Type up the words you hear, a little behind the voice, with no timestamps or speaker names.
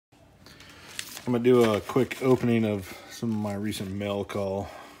I'm gonna do a quick opening of some of my recent mail call,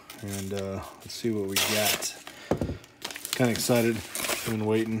 and let's see what we got. Kind of excited. Been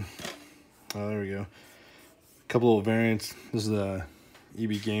waiting. Oh, there we go. A couple of variants. This is the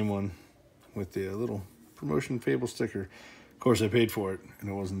EB game one with the little promotion Fable sticker. Of course, I paid for it, and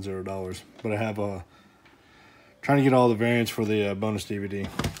it wasn't $0. But I have trying to get all the variants for the bonus DVD.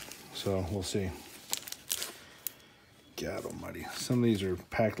 So we'll see. God almighty. Some of these are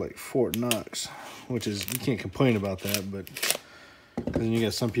packed like Fort Knox, which is, you can't complain about that, but then you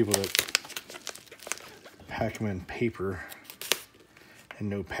got some people that pack them in paper and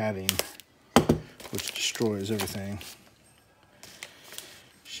no padding, which destroys everything.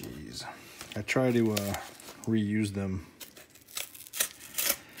 Jeez. I try to reuse them.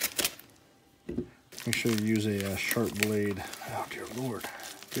 Make sure you use a sharp blade. Oh dear Lord.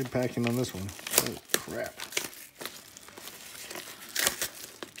 Good packing on this one. Oh crap.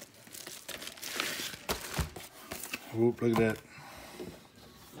 Whoop, look at that.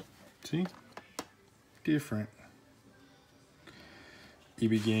 See? Different.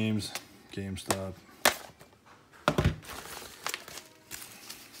 EB Games, GameStop.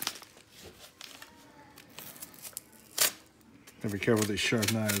 Gotta be careful with these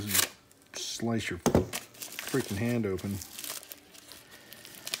sharp knives and slice your freaking hand open.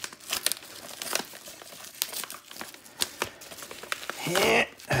 There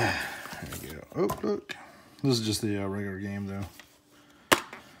we go. Oh, look. This is just the regular game, though.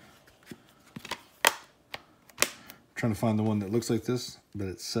 Trying to find the one that looks like this, but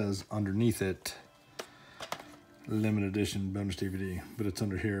it says underneath it, limited edition bonus DVD, but it's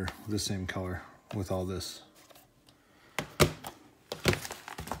under here with the same color with all this.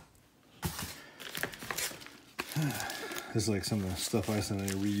 This is like some of the stuff I send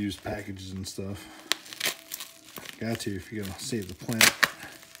in reused packages and stuff. Got to if you're gonna save the planet.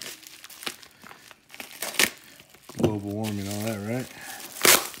 Global warming, all that, right?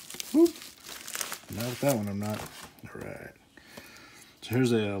 Whoop. Not with that one, I'm not. All right. So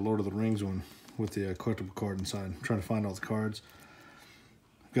here's a Lord of the Rings one with the collectible card inside. I'm trying to find all the cards.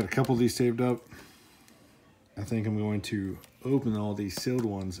 I've got a couple of these saved up. I think I'm going to open all these sealed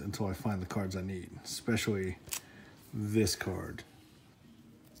ones until I find the cards I need, especially this card.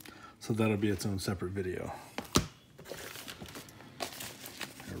 So that'll be its own separate video.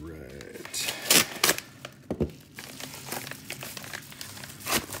 All right.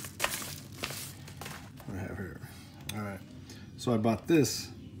 What do I have here? All right. So I bought this.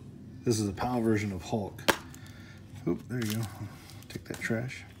 This is a PAL version of Hulk. Oop, there you go. Take that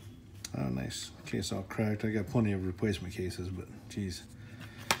trash. Oh, nice. Case all cracked. I got plenty of replacement cases, but geez.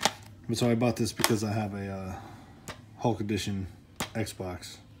 But so I bought this because I have a Hulk Edition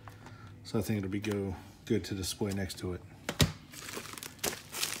Xbox. So I think it'll be good to display next to it.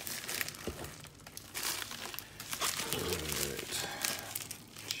 Alright.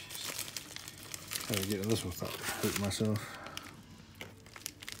 Jeez. How do I get this without hurting myself?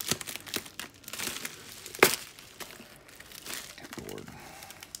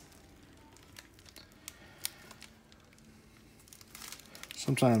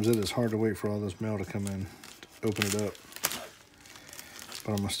 Sometimes it is hard to wait for all this mail to come in to open it up.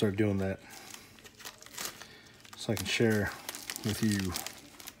 But I'm going to start doing that so I can share with you.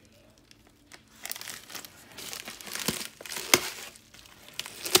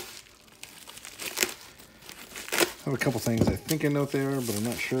 I have a couple things I think I know what they are, but I'm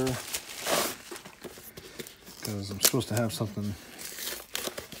not sure. Because I'm supposed to have something.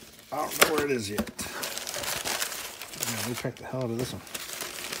 I don't know where it is yet. Yeah, let me check the hell out of this one.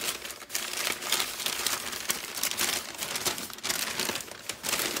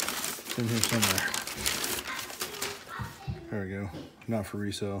 It's in here somewhere. There we go. Not for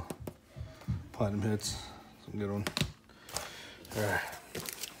resale. Platinum hits. Some good one. Alright.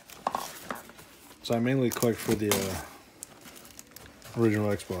 So I mainly collect for the original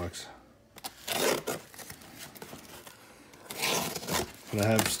Xbox. But I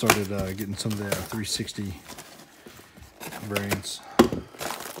have started getting some of the 360 variants.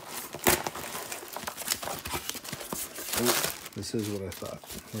 Oh. This is what I thought.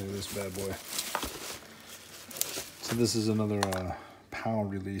 Look at this bad boy. So this is another PAL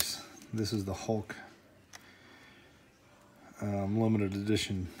release. This is the Hulk limited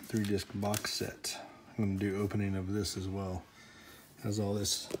edition 3-disc box set. I'm going to do opening of this as well. Has all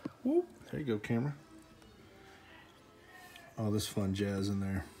this. Whoop, there you go, camera. All this fun jazz in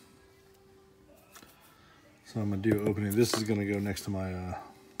there. So I'm going to do opening. This is going to go next to my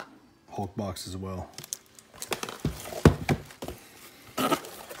Hulk box as well.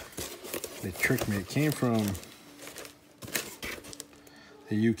 They tricked me. It came from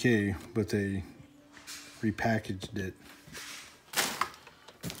the UK, but they repackaged it.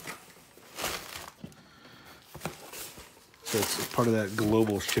 So it's part of that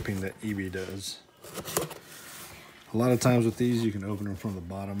global shipping that eBay does. A lot of times with these, you can open them from the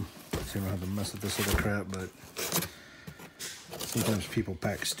bottom, so you don't have to mess with this other crap, but sometimes people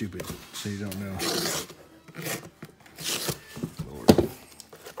pack stupid, so you don't know. Lord. All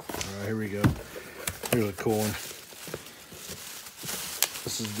right, here we go. Here's a cool one.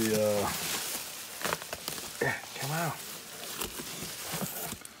 This is the, come out.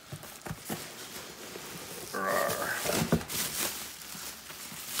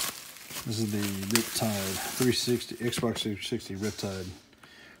 This is the Riptide 360, Xbox 360 Riptide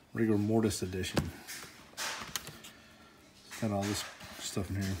Rigor Mortis Edition. It's got all this stuff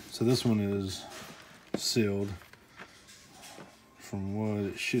in here. So this one is sealed from what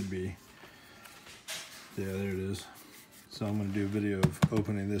it should be. Yeah, there it is. So I'm going to do a video of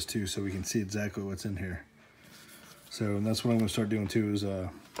opening this too so we can see exactly what's in here. So and that's what I'm going to start doing too is I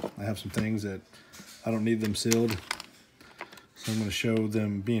have some things that I don't need them sealed. So I'm going to show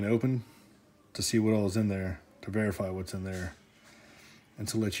them being open to see what all is in there, to verify what's in there, and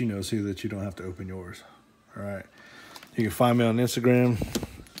to let you know so that you don't have to open yours. All right. You can find me on Instagram.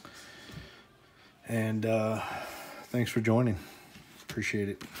 And thanks for joining. Appreciate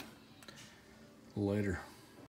it. Later.